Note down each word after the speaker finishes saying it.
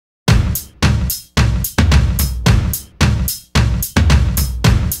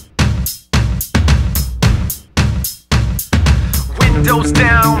windows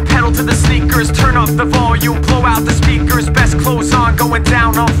down, pedal to the sneakers, turn up the volume, blow out the speakers, best clothes on, going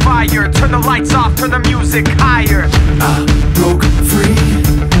down on fire. Turn the lights off, turn the music higher. I broke free,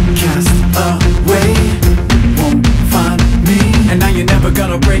 cast away, won't find me. And now you're never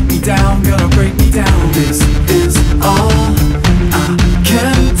gonna break me down, gonna break me down. This is all I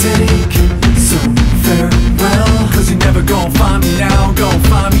can take, so farewell. Cause you're never gonna find me now, gonna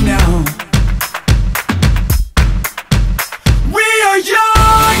find me now. We are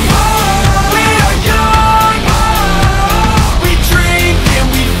young, we are young. We drink and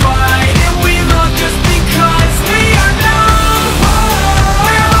we fight and we love just because we are young.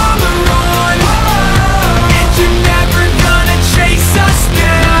 We're on the run, and you're never gonna chase us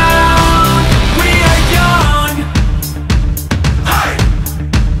down. We are young. Hey!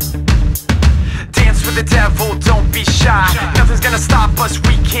 Dance with the devil, don't be shy. Nothing's gonna stop us,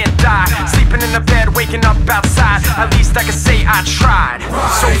 we can't die. Sleeping in the bed, waking up outside. At least I can say I tried.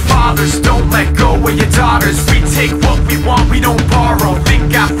 So fathers, don't let go of your daughters. We take what we want, we don't borrow.